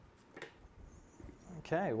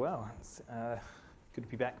Okay, well, it's good to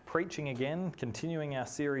be back preaching again, continuing our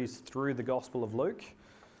series through the Gospel of Luke.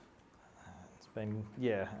 It's been,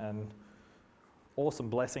 an awesome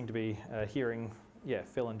blessing to be hearing,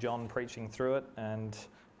 Phil and John preaching through it, and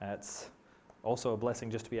it's also a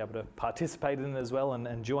blessing just to be able to participate in it as well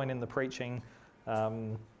and join in the preaching.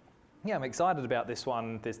 I'm excited about this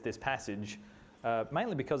one, this passage.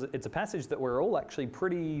 Mainly because it's a passage that we're all actually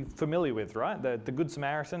pretty familiar with, right? The Good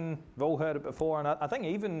Samaritan, we've all heard it before, and I think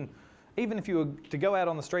even if you were to go out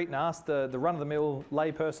on the street and ask the run-of-the-mill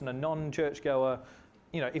layperson, a non-churchgoer,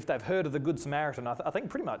 if they've heard of the Good Samaritan, I think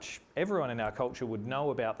pretty much everyone in our culture would know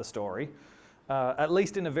about the story, at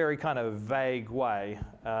least in a very kind of vague way.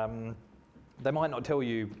 They might not tell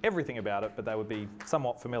you everything about it, but they would be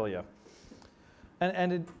somewhat familiar.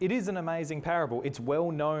 And it is an amazing parable. It's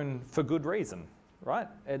well known for good reason, right?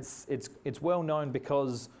 It's well known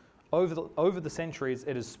because over the centuries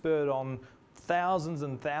it has spurred on thousands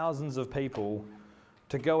and thousands of people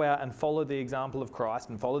to go out and follow the example of Christ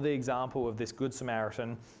and follow the example of this Good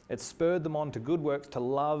Samaritan. It's spurred them on to good works, to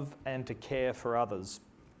love and to care for others,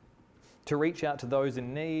 to reach out to those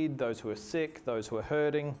in need, those who are sick, those who are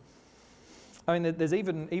hurting. I mean, there's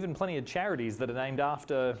even plenty of charities that are named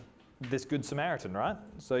after this Good Samaritan, right?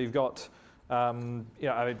 So you've got,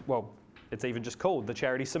 it's even just called the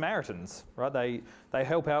Charity Samaritans, right? They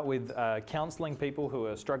help out with counselling people who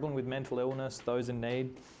are struggling with mental illness, those in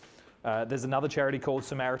need. There's another charity called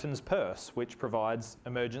Samaritan's Purse, which provides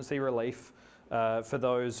emergency relief for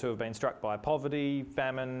those who have been struck by poverty,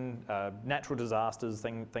 famine, natural disasters,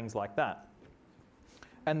 things like that.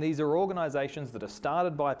 And these are organisations that are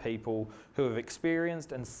started by people who have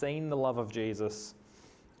experienced and seen the love of Jesus,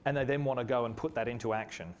 and they then want to go and put that into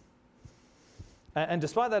action. And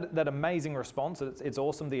despite that amazing response, it's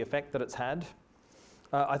awesome the effect that it's had.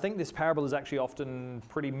 I think this parable is actually often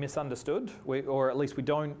pretty misunderstood, or at least we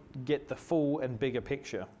don't get the full and bigger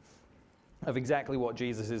picture of exactly what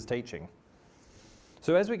Jesus is teaching.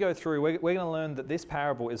 So as we go through, we're going to learn that this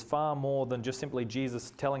parable is far more than just simply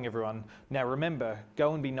Jesus telling everyone, now remember,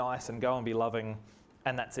 go and be nice and go and be loving,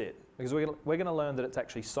 and that's it. Because we're going to learn that it's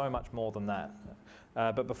actually so much more than that.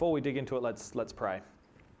 But before we dig into it, let's pray.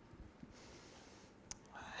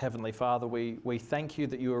 Heavenly Father, we thank you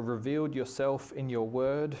that you have revealed yourself in your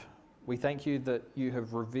word. We thank you that you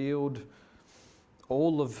have revealed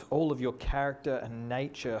all of your character and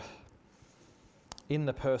nature in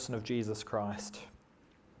the person of Jesus Christ.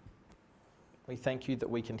 We thank you that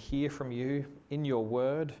we can hear from you in your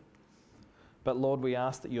word. But Lord, we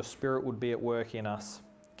ask that your Spirit would be at work in us.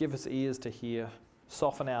 Give us ears to hear.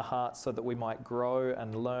 Soften our hearts so that we might grow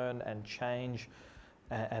and learn and change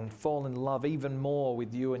and fall in love even more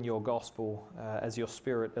with you and your gospel as your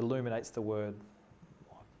Spirit illuminates the word.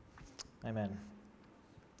 Amen.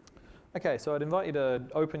 Okay, so I'd invite you to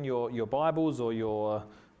open your Bibles or your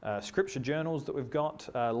scripture journals that we've got.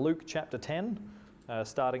 Luke chapter 10,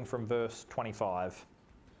 starting from verse 25.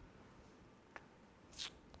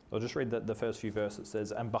 I'll just read the first few verses. It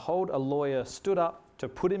says, "And behold, a lawyer stood up to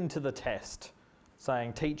put him to the test,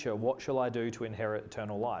 saying, 'Teacher, what shall I do to inherit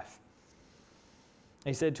eternal life?'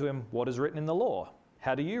 He said to him, 'What is written in the law?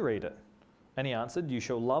 How do you read it?' And he answered, 'You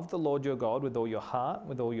shall love the Lord your God with all your heart,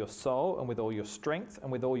 with all your soul, and with all your strength,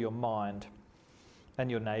 and with all your mind,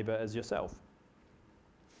 and your neighbour as yourself.'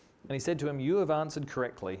 And he said to him, 'You have answered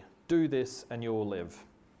correctly. Do this and you will live.'"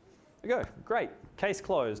 There you go. Great. Case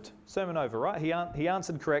closed. Sermon over, right? He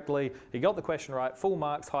answered correctly. He got the question right. Full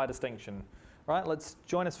marks, high distinction. Right, let's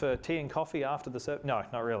join us for tea and coffee after the service. No,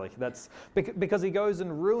 not really. That's because he goes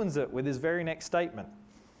and ruins it with his very next statement.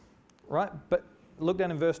 Right, but look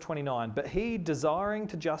down in verse 29. "But he, desiring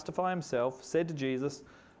to justify himself, said to Jesus,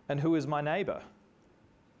 'And who is my neighbour?'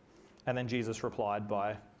 And then Jesus replied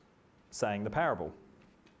by saying the parable."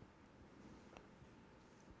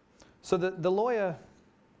 So the lawyer,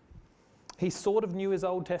 he sort of knew his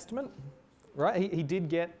Old Testament, right? He did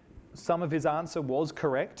get some of his answer was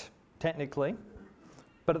correct, technically,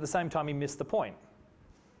 but at the same time he missed the point,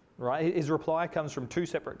 right? His reply comes from two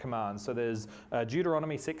separate commands. So there's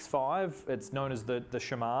Deuteronomy 6:5. It's known as the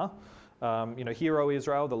Shema. Hear, O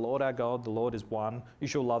Israel, the Lord our God, the Lord is one. You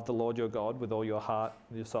shall love the Lord your God with all your heart,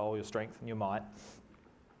 your soul, your strength, and your might.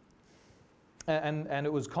 And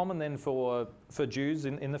it was common then for Jews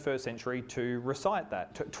in the first century to recite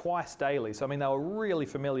that twice daily. So, I mean, they were really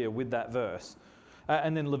familiar with that verse.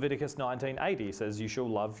 And then Leviticus 19:80 says, "You shall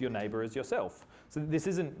love your neighbour as yourself." So this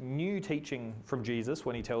isn't new teaching from Jesus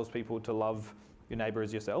when he tells people to love your neighbour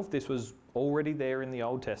as yourself. This was already there in the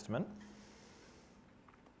Old Testament.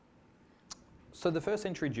 So the first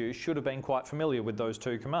century Jews should have been quite familiar with those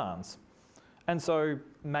two commands. And so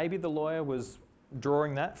maybe the lawyer was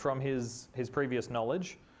drawing that from his previous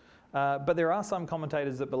knowledge. But there are some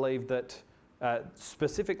commentators that believe that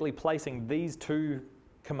specifically placing these two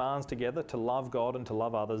commands together, to love God and to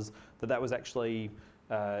love others, that was actually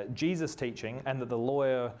Jesus' teaching, and that the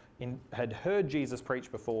lawyer had heard Jesus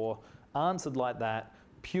preach before, answered like that,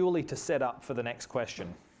 purely to set up for the next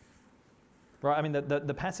question. Right? I mean,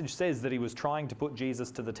 the passage says that he was trying to put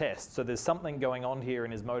Jesus to the test. So there's something going on here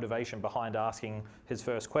in his motivation behind asking his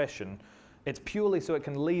first question. It's purely so it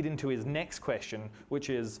can lead into his next question,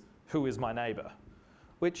 which is, who is my neighbour?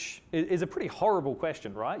 Which is a pretty horrible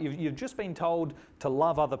question, right? You've just been told to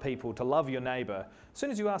love other people, to love your neighbour. As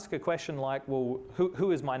soon as you ask a question like, well,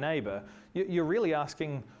 who is my neighbour? You're really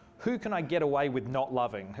asking, who can I get away with not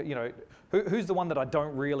loving? You know, who's the one that I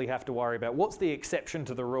don't really have to worry about? What's the exception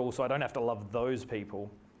to the rule so I don't have to love those people?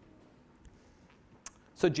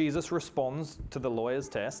 So Jesus responds to the lawyer's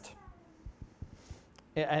test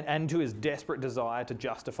and to his desperate desire to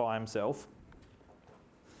justify himself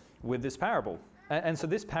with this parable. And so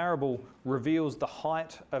this parable reveals the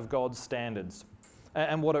height of God's standards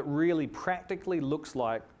and what it really practically looks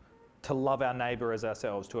like to love our neighbour as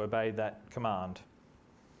ourselves, to obey that command.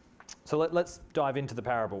 So let's dive into the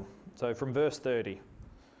parable. So from verse 30,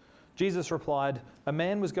 Jesus replied, "A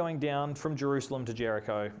man was going down from Jerusalem to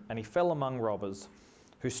Jericho, and he fell among robbers,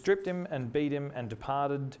 who stripped him and beat him and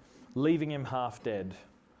departed, leaving him half dead.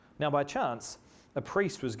 Now by chance, a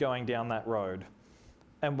priest was going down that road,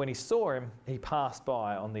 and when he saw him, he passed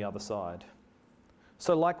by on the other side.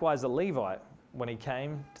 So likewise a Levite, when he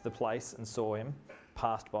came to the place and saw him,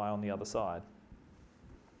 passed by on the other side."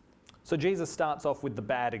 So Jesus starts off with the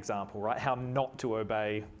bad example, right? How not to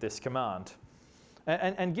obey this command.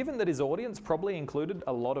 And given that his audience probably included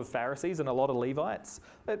a lot of Pharisees and a lot of Levites,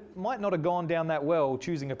 it might not have gone down that well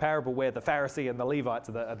choosing a parable where the Pharisee and the Levites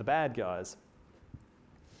are the bad guys.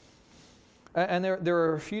 And there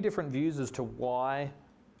are a few different views as to why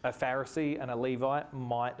a Pharisee and a Levite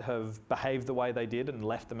might have behaved the way they did and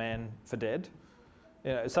left the man for dead.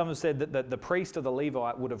 You know, some have said that the priest or the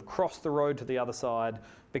Levite would have crossed the road to the other side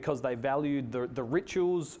because they valued the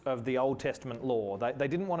rituals of the Old Testament law. They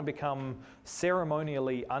didn't want to become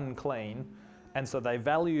ceremonially unclean, and so they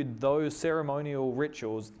valued those ceremonial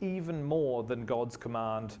rituals even more than God's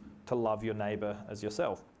command to love your neighbour as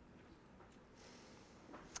yourself.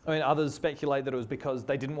 I mean, others speculate that it was because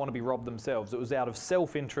they didn't want to be robbed themselves. It was out of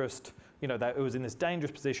self-interest. You know, that it was in this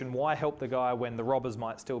dangerous position. Why help the guy when the robbers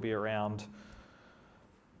might still be around?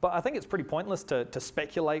 But I think it's pretty pointless to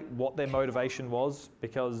speculate what their motivation was,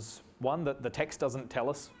 because one, the text doesn't tell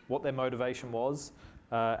us what their motivation was,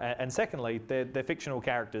 and secondly, they're fictional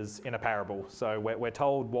characters in a parable, so we're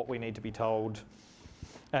told what we need to be told,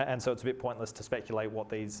 and so it's a bit pointless to speculate what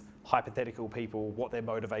these hypothetical people, what their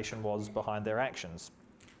motivation was behind their actions.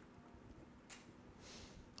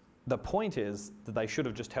 The point is that they should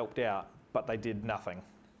have just helped out, but they did nothing.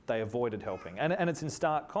 They avoided helping. And it's in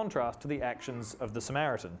stark contrast to the actions of the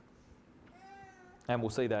Samaritan. And we'll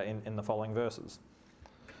see that in the following verses.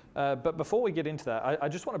 But before we get into that, I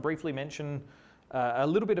just want to briefly mention a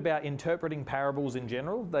little bit about interpreting parables in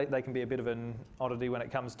general. They can be a bit of an oddity when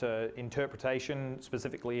it comes to interpretation,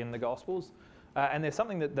 specifically in the Gospels. And there's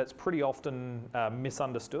something that's pretty often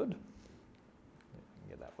misunderstood.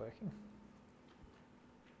 Get that working?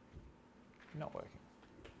 Not working.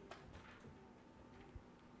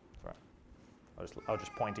 I'll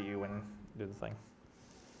just point at you and do the thing.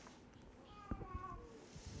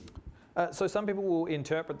 So some people will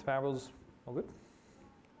interpret the parables. All good?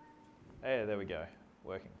 There we go.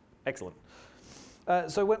 Working. Excellent.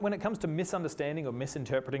 So when it comes to misunderstanding or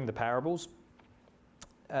misinterpreting the parables,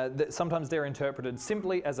 sometimes they're interpreted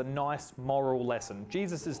simply as a nice moral lesson.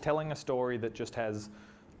 Jesus is telling a story that just has,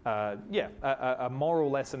 a moral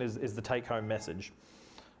lesson is the take-home message.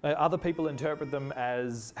 Other people interpret them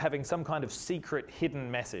as having some kind of secret hidden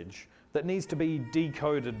message that needs to be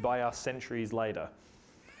decoded by us centuries later.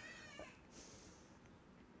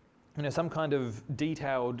 You know, some kind of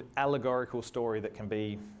detailed allegorical story that can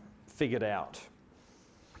be figured out.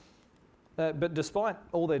 But despite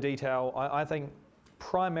all their detail, I think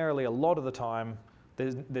primarily a lot of the time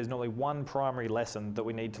there's normally one primary lesson that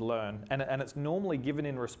we need to learn, and it's normally given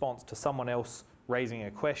in response to someone else raising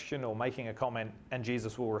a question or making a comment, and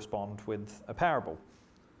Jesus will respond with a parable.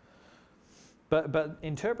 But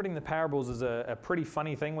interpreting the parables is a pretty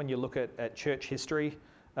funny thing when you look at church history,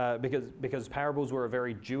 because parables were a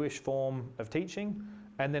very Jewish form of teaching,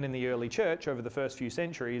 and then in the early church, over the first few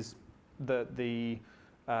centuries, the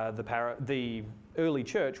early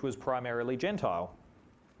church was primarily Gentile.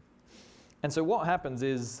 And so what happens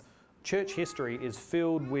is church history is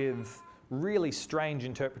filled with really strange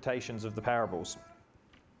interpretations of the parables.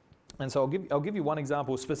 And so I'll give you one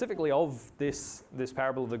example specifically of this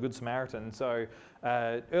parable of the Good Samaritan. So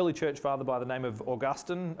early church father by the name of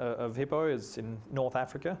Augustine of Hippo is in North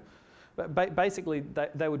Africa. But basically,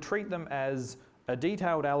 they would treat them as a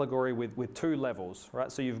detailed allegory with two levels,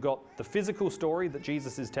 right? So you've got the physical story that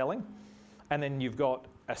Jesus is telling, and then you've got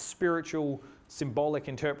a spiritual, symbolic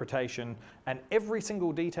interpretation, and every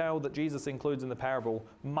single detail that Jesus includes in the parable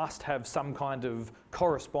must have some kind of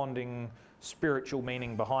corresponding spiritual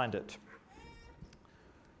meaning behind it.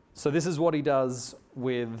 So this is what he does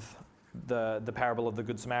with the parable of the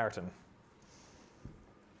Good Samaritan,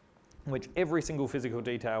 in which every single physical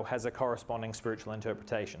detail has a corresponding spiritual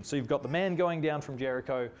interpretation. So you've got the man going down from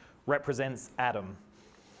Jericho represents Adam.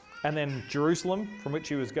 And then Jerusalem, from which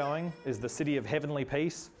he was going, is the city of heavenly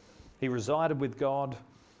peace. He resided with God,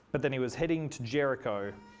 but then he was heading to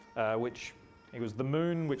Jericho, which it was the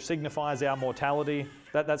moon, which signifies our mortality.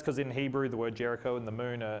 That's because in Hebrew, the word Jericho and the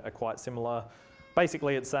moon are quite similar.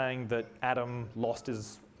 Basically, it's saying that Adam lost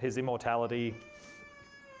his immortality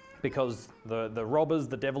because the robbers,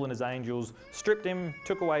 the devil and his angels, stripped him,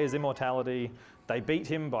 took away his immortality. They beat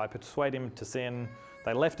him by persuading him to sin.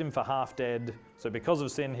 They left him for half dead. So because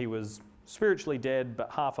of sin, he was spiritually dead, but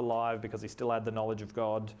half alive because he still had the knowledge of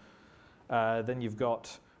God. Then you've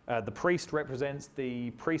got the priest represents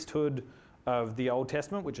the priesthood of the Old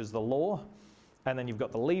Testament, which is the law. And then you've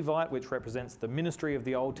got the Levite, which represents the ministry of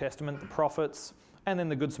the Old Testament, the prophets. And then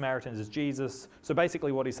the Good Samaritan is Jesus. So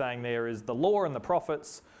basically what he's saying there is the law and the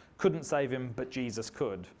prophets couldn't save him, but Jesus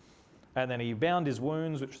could. And then he bound his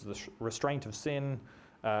wounds, which was the restraint of sin.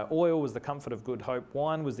 Oil was the comfort of good hope.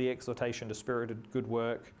 Wine was the exhortation to spirited good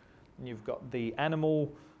work. And you've got the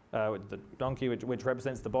animal, the donkey, which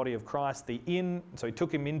represents the body of Christ. The inn, so he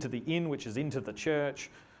took him into the inn, which is into the church.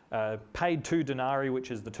 Paid 2 denarii,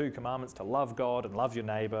 which is the 2 commandments to love God and love your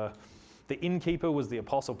neighbour. The innkeeper was the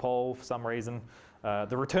Apostle Paul for some reason.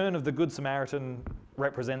 The return of the Good Samaritan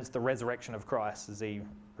represents the resurrection of Christ as he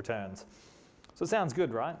returns. So it sounds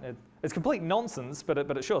good, right? It's complete nonsense, but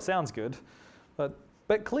it sure sounds good.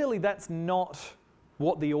 But clearly that's not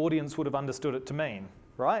what the audience would have understood it to mean,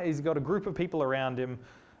 right? He's got a group of people around him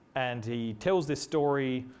and he tells this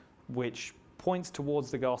story which points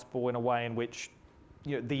towards the gospel in a way in which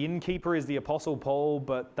the innkeeper is the Apostle Paul,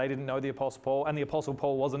 but they didn't know the Apostle Paul, and the Apostle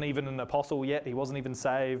Paul wasn't even an apostle yet. He wasn't even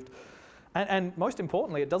saved. And most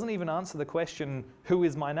importantly, it doesn't even answer the question, who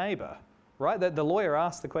is my neighbour? Right? The lawyer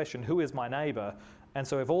asked the question, who is my neighbour? And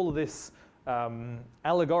so if all of this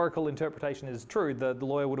allegorical interpretation is true, the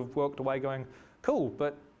lawyer would have walked away going, cool,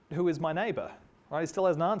 but who is my neighbour? Right? He still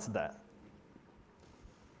hasn't answered that.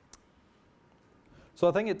 So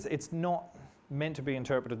I think it's not meant to be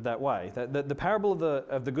interpreted that way. The parable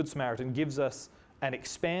of the Good Samaritan gives us an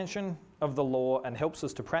expansion of the law and helps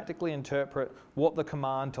us to practically interpret what the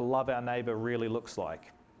command to love our neighbour really looks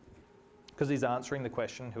like. Because he's answering the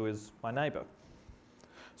question, who is my neighbour?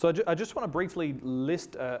 So I just want to briefly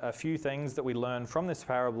list a few things that we learn from this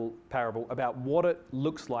parable about what it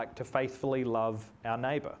looks like to faithfully love our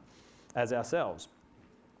neighbour as ourselves.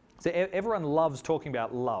 So everyone loves talking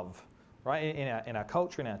about love, right? In our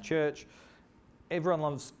culture, in our church, everyone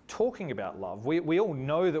loves talking about love. We all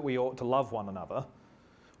know that we ought to love one another.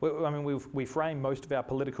 We frame most of our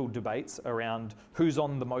political debates around who's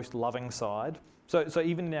on the most loving side. So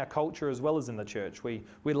even in our culture as well as in the church, we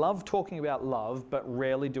love talking about love, but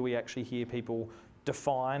rarely do we actually hear people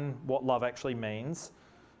define what love actually means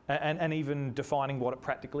and even defining what it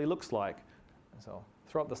practically looks like. So I'll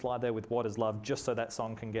throw up the slide there with what is love, just so that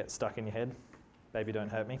song can get stuck in your head. Baby, don't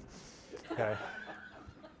hurt me. Okay.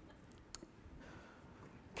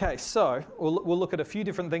 Okay, so we'll look at a few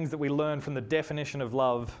different things that we learn from the definition of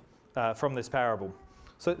love from this parable.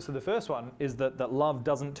 So the first one is that love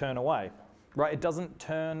doesn't turn away, right? It doesn't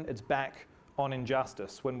turn its back on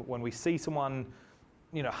injustice. When we see someone,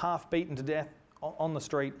 half beaten to death on the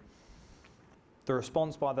street, the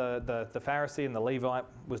response by the Pharisee and the Levite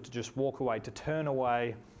was to just walk away, to turn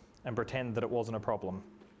away and pretend that it wasn't a problem.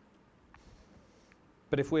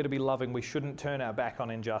 But if we're to be loving, we shouldn't turn our back on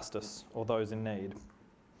injustice or those in need.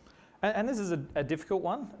 And this is a difficult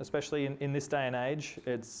one, especially in this day and age.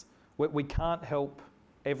 We can't help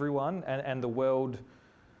everyone, and the world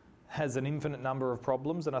has an infinite number of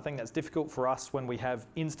problems, and I think that's difficult for us when we have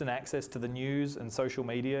instant access to the news and social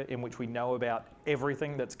media in which we know about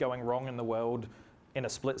everything that's going wrong in the world in a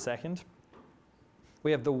split second. We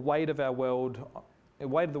have the weight of the world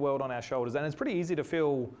on our shoulders, and it's pretty easy to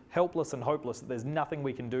feel helpless and hopeless that there's nothing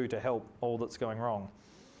we can do to help all that's going wrong.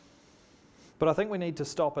 But I think we need to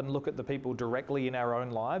stop and look at the people directly in our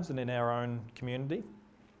own lives and in our own community.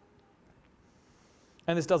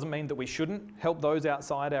 And this doesn't mean that we shouldn't help those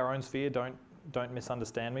outside our own sphere. Don't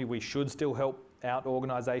misunderstand me. We should still help out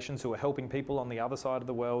organisations who are helping people on the other side of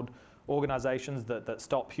the world, organisations that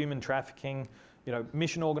stop human trafficking,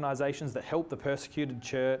 mission organisations that help the persecuted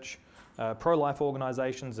church, pro-life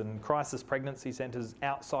organisations and crisis pregnancy centres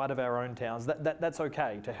outside of our own towns. That's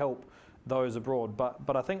okay to help those abroad.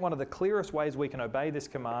 But I think one of the clearest ways we can obey this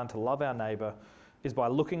command to love our neighbour is by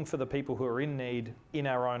looking for the people who are in need in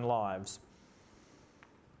our own lives,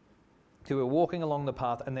 who are walking along the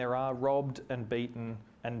path and there are robbed and beaten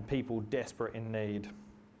and people desperate in need.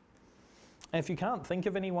 And if you can't think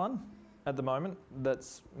of anyone at the moment,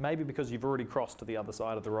 that's maybe because you've already crossed to the other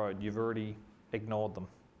side of the road. You've already ignored them.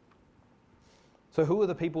 So who are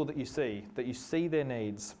the people that you see their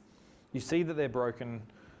needs, you see that they're broken,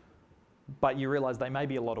 but you realise they may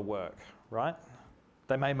be a lot of work, right?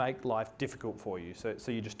 They may make life difficult for you.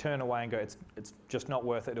 So you just turn away and go, it's just not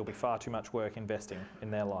worth it. It'll be far too much work investing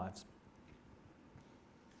in their lives.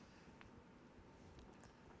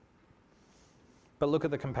 But look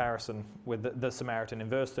at the comparison with the Samaritan in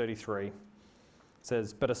verse 33. It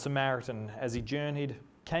says, "But a Samaritan, as he journeyed,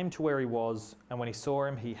 came to where he was, and when he saw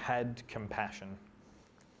him, he had compassion."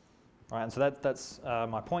 All right, and so that's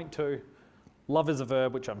my point 2. Love is a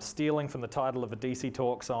verb, which I'm stealing from the title of a DC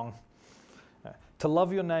Talk song. To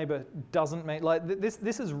love your neighbour doesn't mean,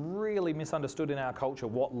 this is really misunderstood in our culture,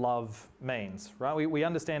 what love means, right? We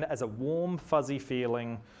understand it as a warm, fuzzy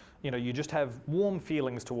feeling. You just have warm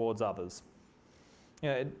feelings towards others.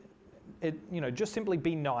 Just simply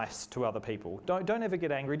be nice to other people. Don't ever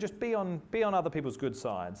get angry. Just be on other people's good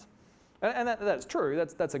sides, and that's true.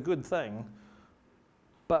 That's a good thing.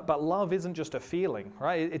 But love isn't just a feeling,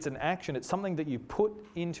 right? It's an action. It's something that you put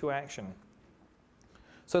into action.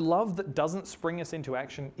 So love that doesn't spring us into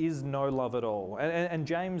action is no love at all. And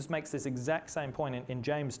James makes this exact same point in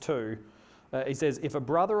James 2. He says, "If a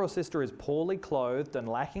brother or sister is poorly clothed and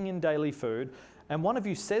lacking in daily food, and one of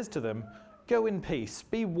you says to them, 'Go in peace,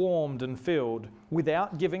 be warmed and filled,'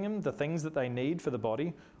 without giving them the things that they need for the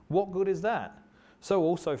body, what good is that? So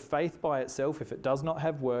also faith by itself, if it does not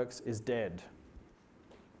have works, is dead."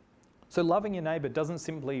 So loving your neighbour doesn't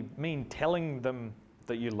simply mean telling them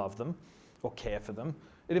that you love them or care for them.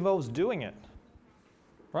 It involves doing it,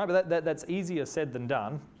 right? But that's easier said than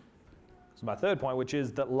done. So my third point, which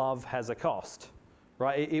is that love has a cost,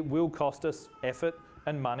 right? It will cost us effort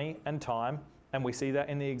and money and time. And we see that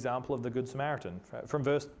in the example of the Good Samaritan. From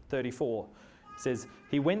verse 34, it says,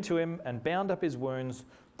 "He went to him and bound up his wounds,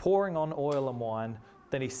 pouring on oil and wine.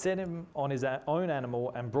 Then he set him on his own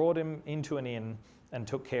animal and brought him into an inn and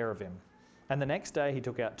took care of him. And the next day he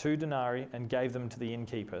took out 2 denarii and gave them to the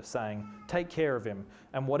innkeeper, saying, 'Take care of him,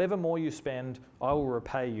 and whatever more you spend, I will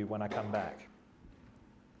repay you when I come back.'"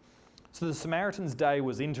 So the Samaritan's day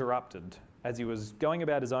was interrupted. As he was going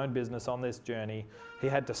about his own business on this journey, he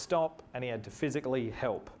had to stop and he had to physically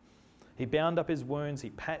help. He bound up his wounds, he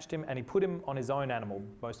patched him, and he put him on his own animal,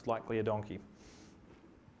 most likely a donkey.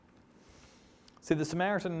 See, the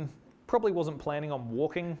Samaritan probably wasn't planning on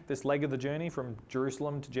walking this leg of the journey from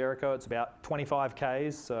Jerusalem to Jericho. It's about 25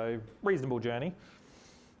 k's, so reasonable journey.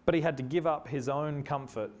 But he had to give up his own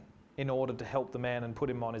comfort in order to help the man and put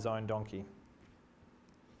him on his own donkey.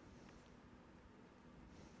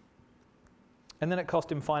 And then it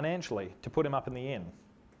cost him financially to put him up in the inn.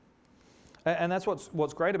 And that's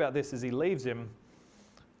what's great about this is he leaves him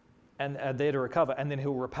and there to recover, and then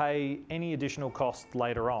he'll repay any additional cost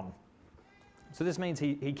later on. So this means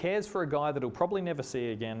he cares for a guy that he'll probably never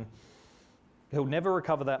see again. He'll never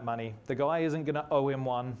recover that money. The guy isn't going to owe him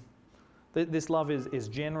one. This love is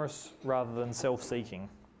generous rather than self-seeking.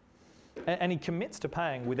 And he commits to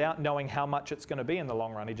paying without knowing how much it's going to be in the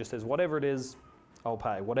long run. He just says, whatever it is, I'll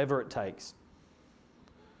pay, whatever it takes.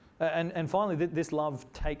 And finally, this love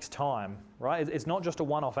takes time, right? It's not just a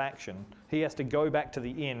one-off action. He has to go back to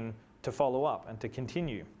the inn to follow up and to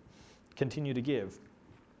continue to give.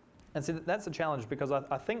 And so that's a challenge because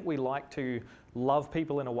I think we like to love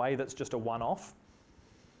people in a way that's just a one-off,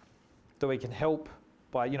 that we can help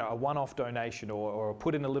by a one-off donation or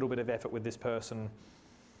put in a little bit of effort with this person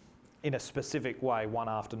in a specific way one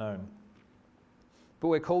afternoon. But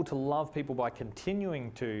we're called to love people by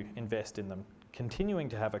continuing to invest in them, continuing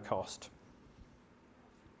to have a cost.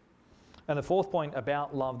 And the fourth point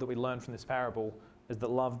about love that we learn from this parable is that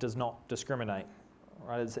love does not discriminate.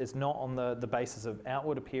 Right? It's not on the basis of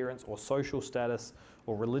outward appearance or social status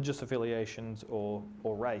or religious affiliations or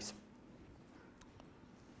race.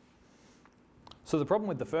 So the problem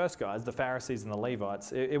with the first guys, the Pharisees and the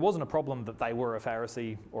Levites, it wasn't a problem that they were a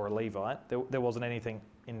Pharisee or a Levite. There wasn't anything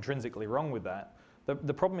intrinsically wrong with that.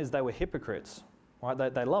 The problem is they were hypocrites.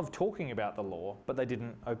 right? They loved talking about the law, but they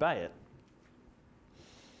didn't obey it.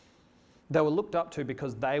 They were looked up to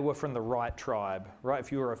because they were from the right tribe, right?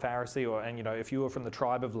 If you were a Pharisee if you were from the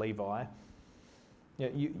tribe of Levi,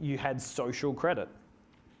 you had social credit.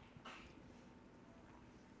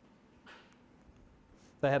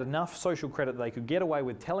 They had enough social credit that they could get away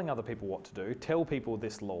with telling other people what to do, tell people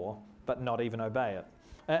this law, but not even obey it.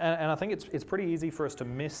 And I think it's pretty easy for us to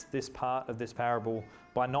miss this part of this parable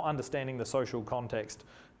by not understanding the social context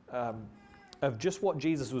of just what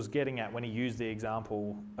Jesus was getting at when he used the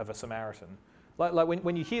example of a Samaritan. Like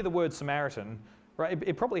when you hear the word Samaritan, right,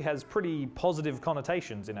 it probably has pretty positive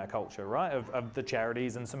connotations in our culture, right, of the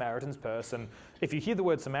charities and Samaritan's Purse. And if you hear the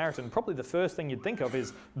word Samaritan, probably the first thing you'd think of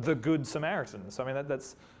is the Good Samaritans. I mean,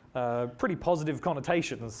 that's pretty positive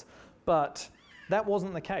connotations. But that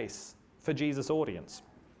wasn't the case for Jesus' audience.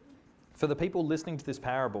 For the people listening to this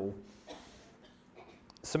parable,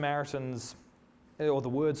 Samaritans, or the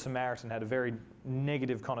word Samaritan, had a very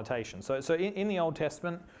negative connotation. So in the Old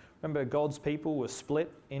Testament, remember, God's people were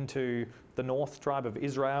split into the north tribe of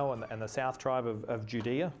Israel and the south tribe of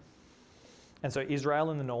Judea. And so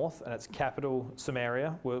Israel in the north, and its capital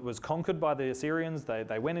Samaria, was conquered by the Assyrians.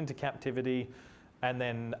 They went into captivity, and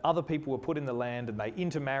then other people were put in the land, and they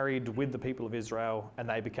intermarried with the people of Israel, and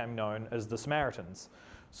they became known as the Samaritans.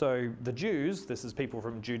 So the Jews, this is people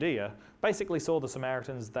from Judea, basically saw the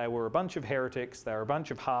Samaritans. They were a bunch of heretics. They were a bunch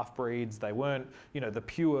of half-breeds. They weren't, the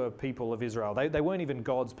pure people of Israel. They weren't even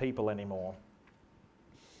God's people anymore.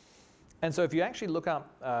 And so if you actually look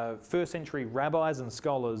up first century rabbis and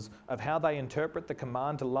scholars of how they interpret the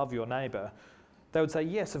command to love your neighbour, they would say,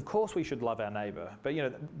 yes, of course we should love our neighbour. But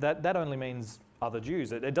that only means other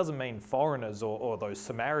Jews. It doesn't mean foreigners or those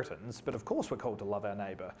Samaritans, but of course we're called to love our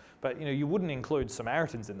neighbour. But you wouldn't include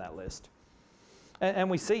Samaritans in that list. And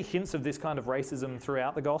we see hints of this kind of racism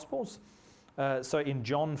throughout the Gospels. So in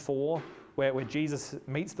John 4, where Jesus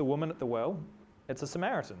meets the woman at the well, it's a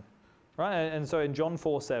Samaritan. Right? And so in John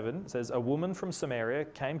 4:7, it says, a woman from Samaria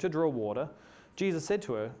came to draw water. Jesus said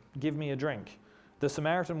to her, give me a drink. The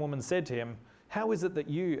Samaritan woman said to him, how is it that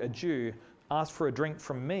you, a Jew, ask for a drink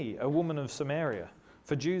from me, a woman of Samaria?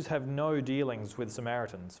 For Jews have no dealings with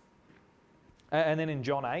Samaritans. And then in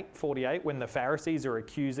John 8:48, when the Pharisees are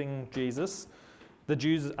accusing Jesus, the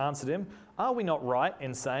Jews answered him, are we not right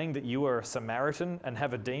in saying that you are a Samaritan and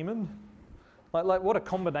have a demon? Like what a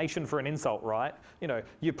combination for an insult, right?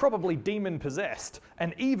 You're probably demon-possessed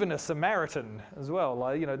and even a Samaritan as well.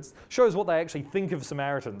 It shows what they actually think of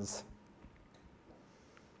Samaritans.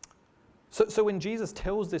 So when Jesus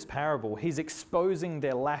tells this parable, he's exposing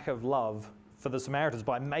their lack of love for the Samaritans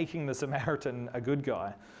by making the Samaritan a good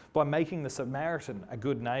guy, by making the Samaritan a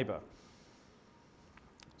good neighbour.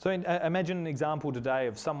 So imagine an example today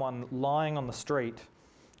of someone lying on the street,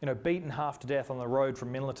 beaten half to death on the road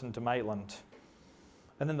from Milnerton to Maitland.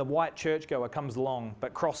 And then the white churchgoer comes along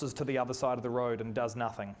but crosses to the other side of the road and does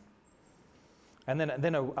nothing. And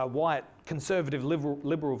then a white conservative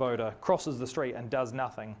liberal voter crosses the street and does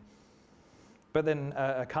nothing. But then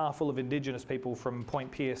a car full of Indigenous people from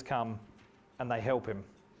Point Pearce come and they help him.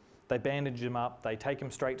 They bandage him up, they take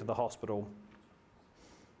him straight to the hospital.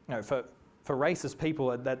 For racist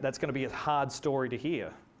people, that's going to be a hard story to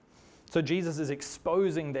hear. So Jesus is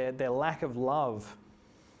exposing their lack of love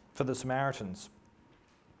for the Samaritans.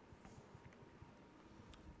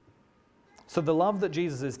 So the love that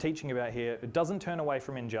Jesus is teaching about here, it doesn't turn away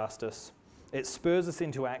from injustice. It spurs us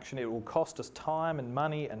into action. It will cost us time and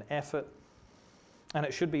money and effort. And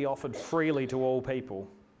it should be offered freely to all people.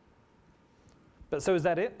 But so is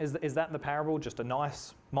that it? Is that the parable? Just a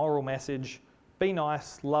nice moral message? Be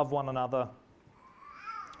nice, love one another?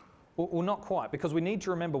 Well, not quite, because we need to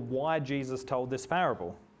remember why Jesus told this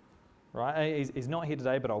parable. Right? He's not here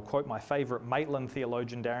today, but I'll quote my favourite Maitland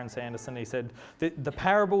theologian, Darren Sanderson. He said, the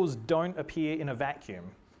parables don't appear in a vacuum.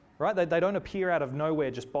 Right? They don't appear out of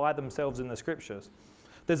nowhere just by themselves in the scriptures.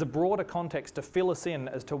 There's a broader context to fill us in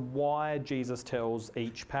as to why Jesus tells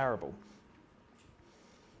each parable.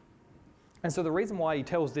 And so the reason why he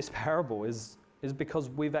tells this parable is because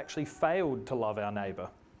we've actually failed to love our neighbour.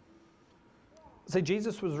 See,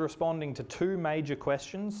 Jesus was responding to two major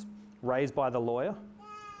questions raised by the lawyer.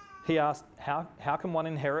 He asked, how can one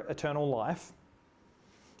inherit eternal life?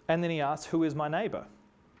 And then he asked, who is my neighbour?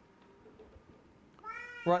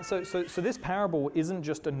 Right, so this parable isn't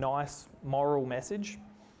just a nice moral message.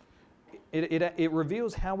 It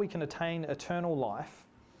reveals how we can attain eternal life,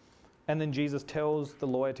 and then Jesus tells the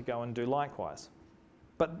lawyer to go and do likewise.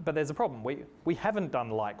 But there's a problem. We haven't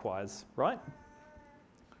done likewise, right?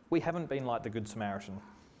 We haven't been like the Good Samaritan.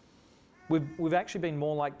 We've actually been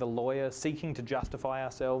more like the lawyer, seeking to justify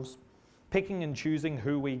ourselves, picking and choosing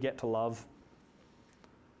who we get to love.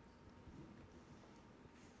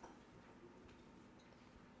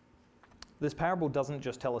 This parable doesn't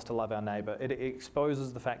just tell us to love our neighbour, it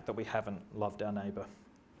exposes the fact that we haven't loved our neighbour.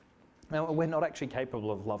 Now, we're not actually capable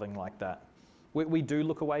of loving like that. We do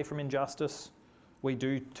look away from injustice. We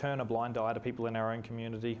do turn a blind eye to people in our own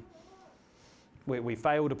community. We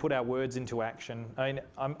fail to put our words into action. I mean,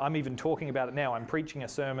 I'm even talking about it now. I'm preaching a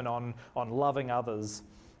sermon on loving others,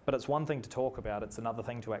 but it's one thing to talk about, it's another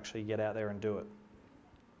thing to actually get out there and do it.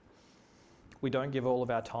 We don't give all of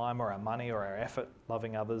our time or our money or our effort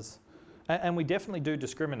loving others. And we definitely do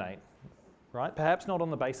discriminate, right? Perhaps not on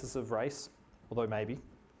the basis of race, although maybe.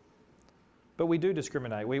 But we do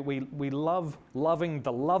discriminate. We love loving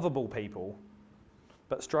the lovable people,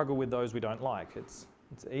 but struggle with those we don't like. It's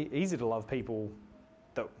easy to love people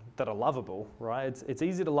that are lovable, right? It's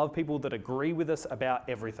easy to love people that agree with us about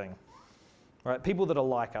everything, right? People that are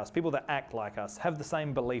like us, people that act like us, have the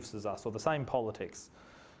same beliefs as us or the same politics.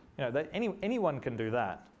 Anyone can do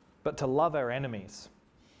that. But to love our enemies,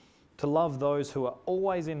 to love those who are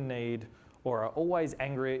always in need or are always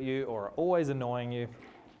angry at you or are always annoying you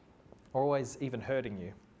or always even hurting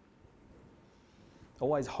you,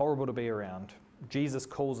 always horrible to be around. Jesus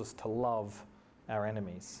calls us to love our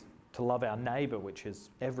enemies, to love our neighbour, which is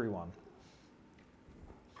everyone.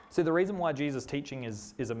 So the reason why Jesus' teaching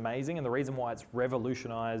is amazing and the reason why it's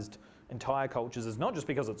revolutionised entire cultures is not just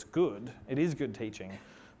because it's good, it is good teaching,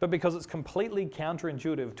 but because it's completely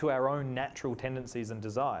counterintuitive to our own natural tendencies and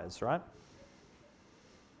desires, right?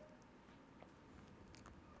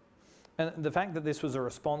 And the fact that this was a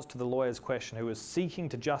response to the lawyer's question, who was seeking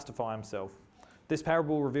to justify himself, this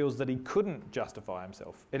parable reveals that he couldn't justify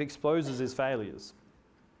himself. It exposes his failures.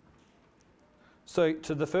 So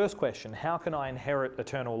to the first question, how can I inherit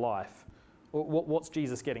eternal life? What's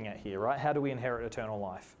Jesus getting at here, right? How do we inherit eternal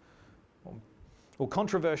life? Well,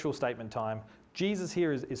 controversial statement time. Jesus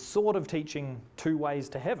here is sort of teaching two ways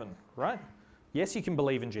to heaven, right? Yes, you can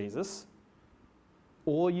believe in Jesus,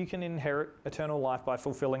 or you can inherit eternal life by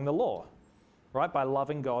fulfilling the law, right? By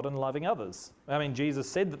loving God and loving others. I mean, Jesus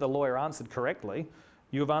said that the lawyer answered correctly.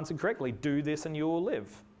 You have answered correctly. Do this and you will live.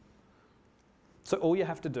 So all you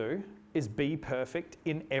have to do is be perfect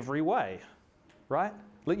in every way, right?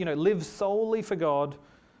 Live solely for God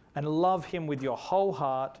and love Him with your whole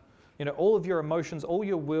heart, all of your emotions, all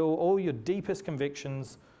your will, all your deepest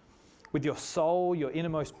convictions, with your soul, your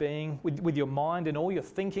innermost being, with your mind and all your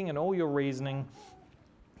thinking and all your reasoning,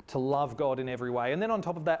 to love God in every way. And then on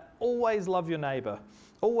top of that, always love your neighbour,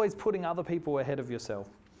 always putting other people ahead of yourself.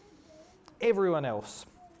 Everyone else.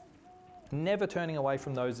 Never turning away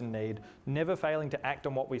from those in need, never failing to act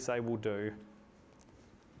on what we say we'll do,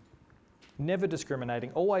 never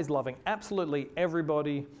discriminating, always loving absolutely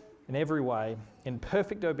everybody in every way, in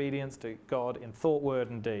perfect obedience to God in thought, word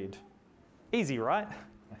and deed. Easy, right?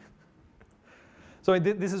 So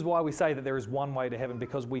this is why we say that there is one way to heaven,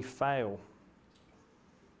 because we fail.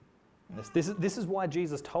 This is why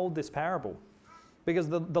Jesus told this parable, because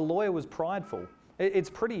the lawyer was prideful. It's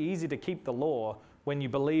pretty easy to keep the law when you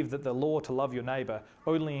believe that the law to love your neighbour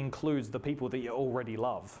only includes the people that you already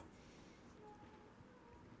love.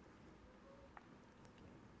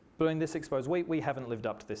 But in this exposed, we haven't lived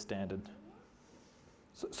up to this standard.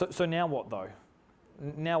 So now what though?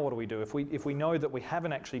 Now what do we do? If we know that we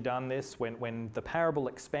haven't actually done this, when the parable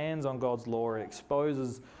expands on God's law, it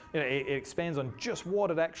exposes, it expands on just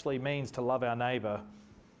what it actually means to love our neighbour.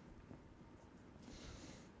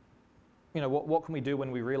 What can we do when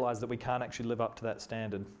we realise that we can't actually live up to that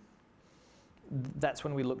standard? That's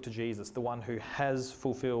when we look to Jesus, the one who has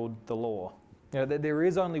fulfilled the law. There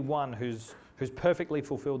is only one who's perfectly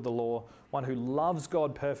fulfilled the law, one who loves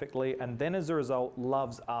God perfectly, and then as a result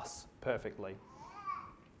loves us perfectly.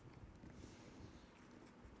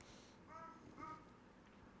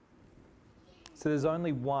 So there's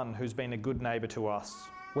only one who's been a good neighbour to us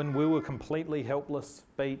when we were completely helpless,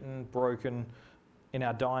 beaten, broken, in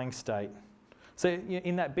our dying state. So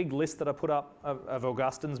in that big list that I put up of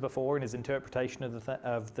Augustine's before in his interpretation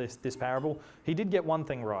of this parable, he did get one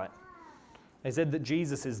thing right. He said that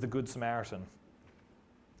Jesus is the Good Samaritan.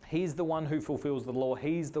 He's the one who fulfills the law.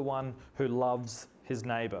 He's the one who loves his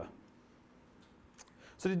neighbour.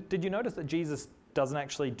 So did you notice that Jesus doesn't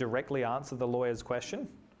actually directly answer the lawyer's question?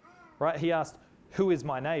 Right? He asked, "Who is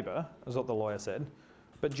my neighbour?" is what the lawyer said.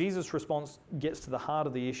 But Jesus' response gets to the heart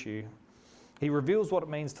of the issue. He reveals what it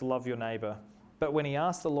means to love your neighbour. But when he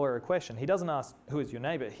asks the lawyer a question, he doesn't ask, "Who is your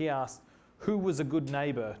neighbour?" He asks, "Who was a good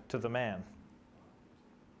neighbour to the man?"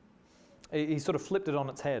 He sort of flipped it on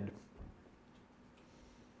its head.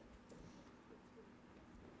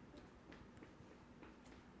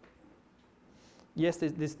 yes,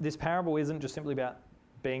 this parable isn't just simply about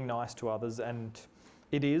being nice to others, and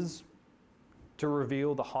it is to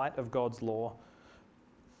reveal the height of God's law.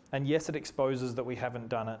 And yes, it exposes that we haven't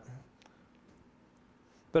done it.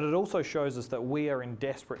 But it also shows us that we are in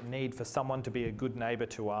desperate need for someone to be a good neighbour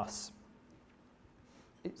to us.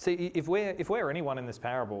 See, if we're anyone in this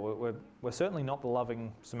parable, we're certainly not the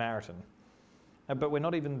loving Samaritan. But we're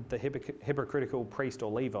not even the hypocritical priest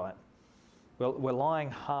or Levite. We're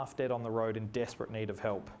lying half dead on the road in desperate need of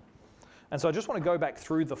help. And so I just want to go back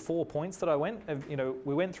through the 4 points that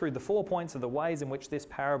we went through the 4 points of the ways in which this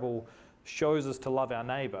parable shows us to love our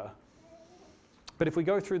neighbour. But if we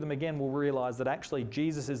go through them again, we'll realise that actually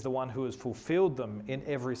Jesus is the one who has fulfilled them in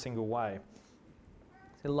every single way.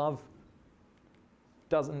 See, love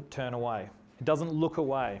doesn't turn away. It doesn't look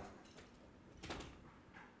away.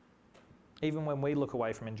 Even when we look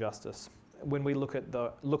away from injustice, when we look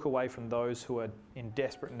away from those who are in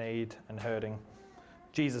desperate need and hurting,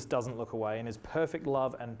 Jesus doesn't look away. In his perfect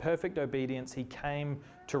love and perfect obedience, he came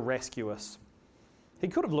to rescue us. He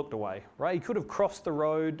could have looked away, right? He could have crossed the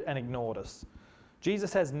road and ignored us.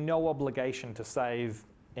 Jesus has no obligation to save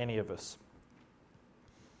any of us.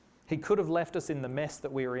 He could have left us in the mess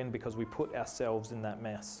that we are in because we put ourselves in that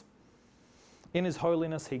mess. In his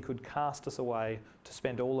holiness, he could cast us away to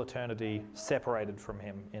spend all eternity separated from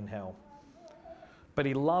him in hell. But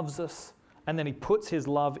he loves us, and then he puts his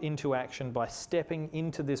love into action by stepping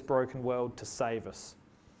into this broken world to save us.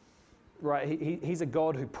 Right? He's a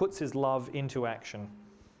God who puts his love into action.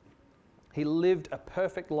 He lived a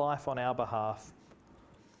perfect life on our behalf,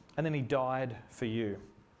 and then he died for you.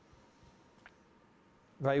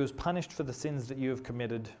 Right? He was punished for the sins that you have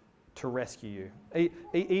committed to rescue you.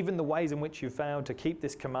 Even the ways in which you failed to keep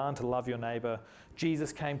this command to love your neighbour,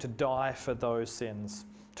 Jesus came to die for those sins,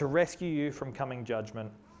 to rescue you from coming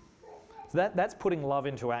judgment. So that's putting love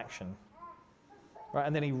into action. Right?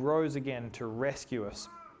 And then he rose again to rescue us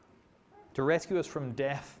from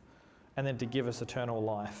death, and then to give us eternal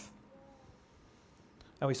life.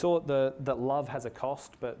 And we saw that love has a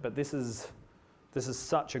cost, but this is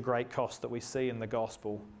such a great cost that we see in the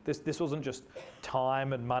gospel. This wasn't just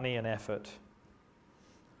time and money and effort.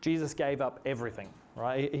 Jesus gave up everything,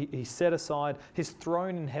 right? He set aside his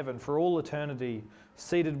throne in heaven for all eternity,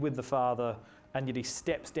 seated with the Father, and yet he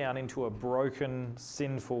steps down into a broken,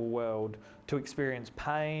 sinful world to experience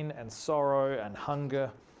pain and sorrow and hunger.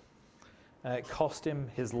 And it cost him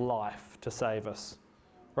his life to save us,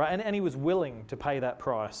 right? And he was willing to pay that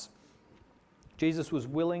price. Jesus was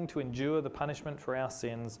willing to endure the punishment for our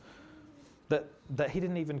sins that he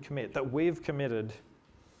didn't even commit, that we've committed,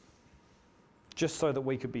 just so that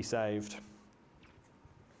we could be saved.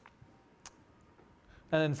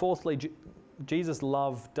 And then fourthly, Jesus'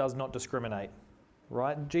 love does not discriminate,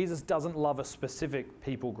 right? Jesus doesn't love a specific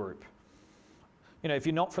people group. You know, if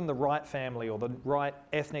you're not from the right family or the right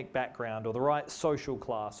ethnic background or the right social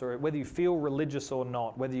class, or whether you feel religious or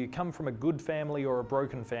not, whether you come from a good family or a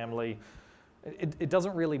broken family, it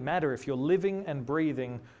doesn't really matter. If you're living and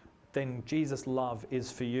breathing, then Jesus' love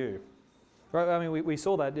is for you. Right? I mean, we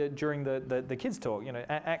saw that during the kids' talk, you know,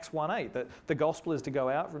 Acts 1:8, that the gospel is to go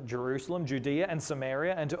out from Jerusalem, Judea and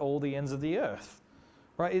Samaria and to all the ends of the earth.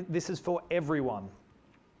 Right? This is for everyone.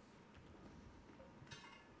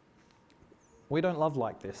 We don't love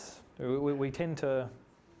like this. We tend to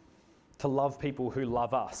love people who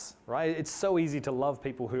love us, right? It's so easy to love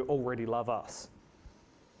people who already love us.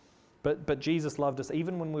 But Jesus loved us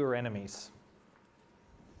even when we were enemies.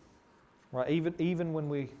 Right? Even when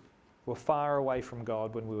we were far away from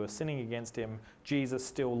God, when we were sinning against him, Jesus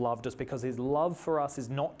still loved us because his love for us is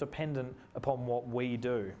not dependent upon what we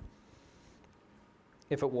do.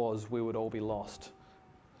 If it was, we would all be lost.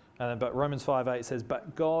 But Romans 5:8 says,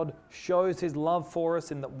 "But God shows his love for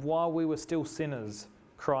us in that while we were still sinners,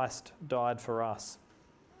 Christ died for us.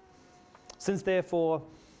 Since therefore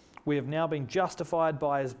we have now been justified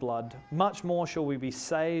by his blood, much more shall we be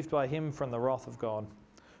saved by him from the wrath of God.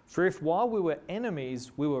 For if while we were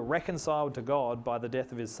enemies we were reconciled to God by the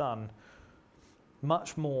death of his Son,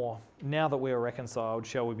 much more, now that we are reconciled,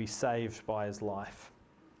 shall we be saved by his life."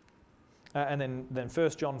 And then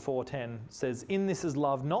 1 John 4:10 says, "In this is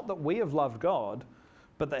love, not that we have loved God,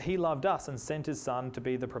 but that he loved us and sent his Son to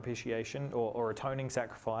be the propitiation or atoning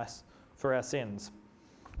sacrifice for our sins."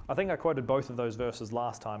 I think I quoted both of those verses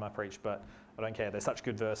last time I preached, but I don't care. They're such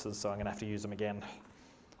good verses, so I'm going to have to use them again.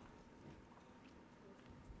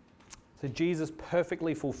 So Jesus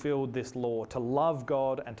perfectly fulfilled this law to love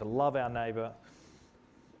God and to love our neighbour.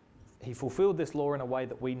 He fulfilled this law in a way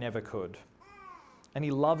that we never could. And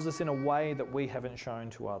he loves us in a way that we haven't shown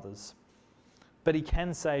to others. But he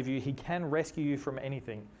can save you. He can rescue you from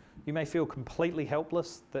anything. You may feel completely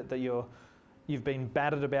helpless, that you've been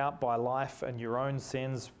battered about by life and your own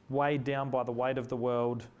sins, weighed down by the weight of the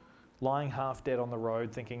world, lying half dead on the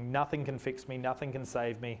road, thinking nothing can fix me, nothing can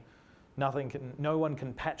save me, no one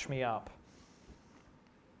can patch me up.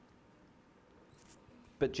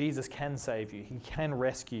 But Jesus can save you. He can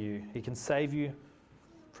rescue you. He can save you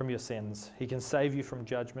from your sins. He can save you from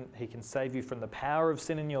judgment. He can save you from the power of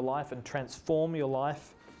sin in your life and transform your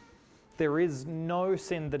life. There is no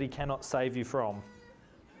sin that he cannot save you from.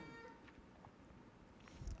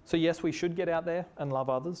 So yes, we should get out there and love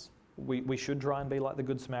others. We should try and be like the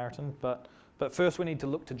Good Samaritan, but first we need to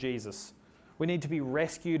look to Jesus. We need to be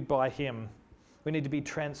rescued by him. We need to be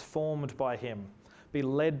transformed by him, be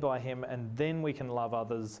led by him, and then we can love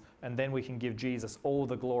others, and then we can give Jesus all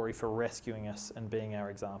the glory for rescuing us and being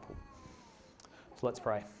our example. So let's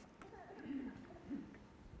pray.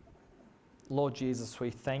 Lord Jesus, we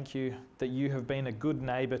thank you that you have been a good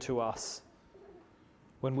neighbour to us.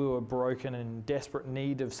 When we were broken and in desperate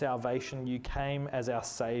need of salvation, you came as our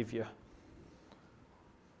Saviour.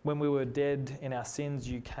 When we were dead in our sins,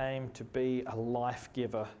 you came to be a life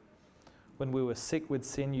giver. When we were sick with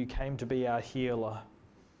sin, you came to be our healer.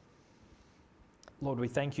 Lord, we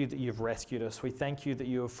thank you that you've rescued us. We thank you that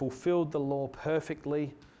you have fulfilled the law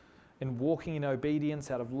perfectly in walking in obedience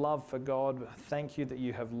out of love for God. Thank you that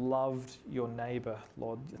you have loved your neighbour,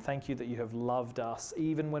 Lord. Thank you that you have loved us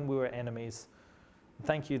even when we were enemies.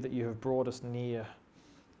 Thank you that you have brought us near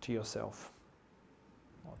to yourself.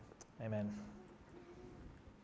 Amen.